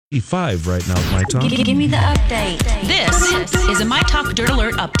5 right now, My Talk. Give me the update. This is a My Talk Dirt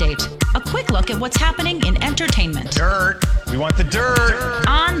Alert update. A quick look at what's happening in entertainment. Dirt. We want the dirt.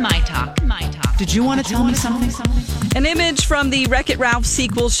 On My Talk. My Talk. Did you want to tell me something? An image from the Wreck-It Ralph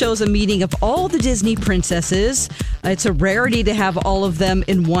sequel shows a meeting of all the Disney princesses. It's a rarity to have all of them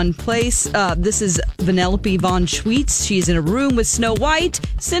in one place. This is Vanellope von Schweetz. She's in a room with Snow White,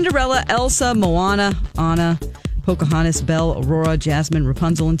 Cinderella, Elsa, Moana, Anna, Pocahontas, Belle, Aurora, Jasmine,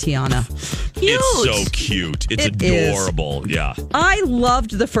 Rapunzel, and Tiana. Cute. It's so cute. It's adorable. Yeah. I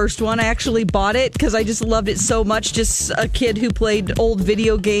loved the first one. I actually bought it because I just loved it so much. Just a kid who played old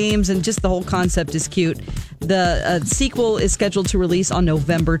video games, and just the whole concept is cute. The sequel is scheduled to release on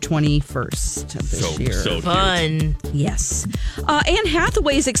November 21st of this year. So Fun. Yes. Anne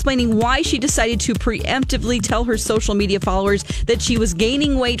Hathaway is explaining why she decided to preemptively tell her social media followers that she was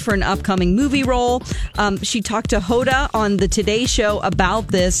gaining weight for an upcoming movie role. She talked to Hoda on the Today Show about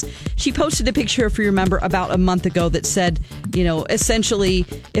this. She posted a picture, if you remember, about a month ago that said, you know, essentially,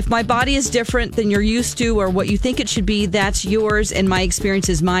 if my body is different than you're used to or what you think it should be, that's yours, and my experience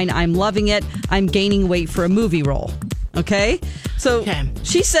is mine. I'm loving it. I'm gaining weight for a movie role. Okay? So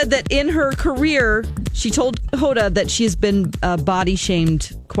She said that in her career, she told Hoda that she's been body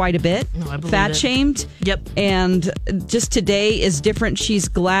shamed quite a bit. Fat shamed. Yep. And just today is different. She's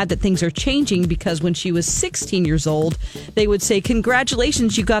glad that things are changing because when she was 16 years old, they would say,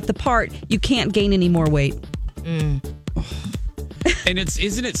 congratulations, you got the part. You can't gain any more weight. And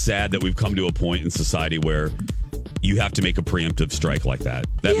isn't it sad that we've come to a point in society where you have to make a preemptive strike like that?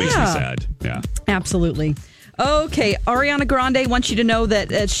 That makes me sad. Yeah. Absolutely. Okay, Ariana Grande wants you to know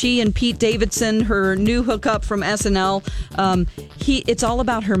that she and Pete Davidson, her new hookup from SNL, it's all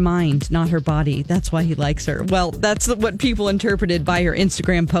about her mind, not her body. That's why he likes her. Well, that's what people interpreted by her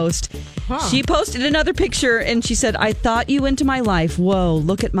Instagram post. Huh. She posted another picture and she said, I thought you into my life. Whoa,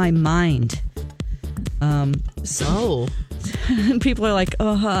 look at my mind. And people are like,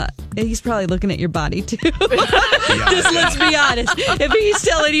 he's probably looking at your body too. Just let's be honest. If he's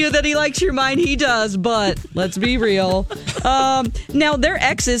telling you that he likes your mind, he does. But let's be real. Now, their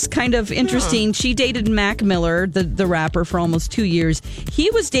ex is kind of interesting. She dated Mac Miller, the rapper, for almost 2 years.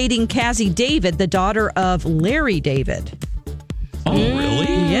 He was dating Cassie David, the daughter of Larry David. Oh, really?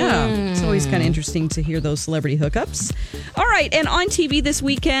 Yeah. It's always kind of interesting to hear those celebrity hookups. All right. And on TV this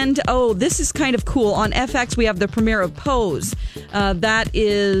weekend, this is kind of cool. On FX, we have the premiere of Pose.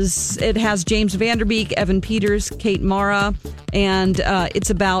 It has James Vanderbeek, Evan Peters, Kate Mara, and it's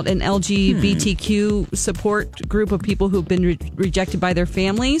about an LGBTQ support group of people who've been rejected by their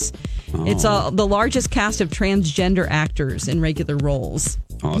families. Oh. It's the largest cast of transgender actors in regular roles.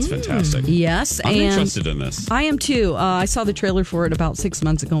 Oh, that's fantastic. Yes. I'm interested in this. I am too. I saw the trailer for it about 6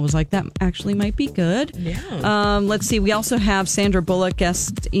 months ago and was like, that actually might be good. Yeah. Let's see. We also have Sandra Bullock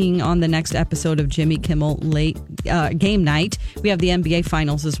guesting on the next episode of Jimmy Kimmel Game Night. We have the NBA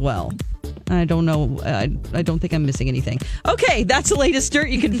Finals as well. I don't know. I don't think I'm missing anything. Okay, that's the latest dirt.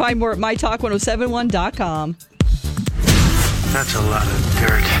 You can find more at mytalk1071.com. That's a lot of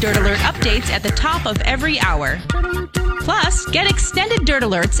dirt. Dirt Alert updates at the top of every hour. Plus, get extended Dirt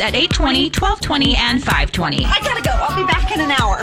Alerts at 8:20, 12:20, and 5:20. I gotta go. I'll be back in an hour.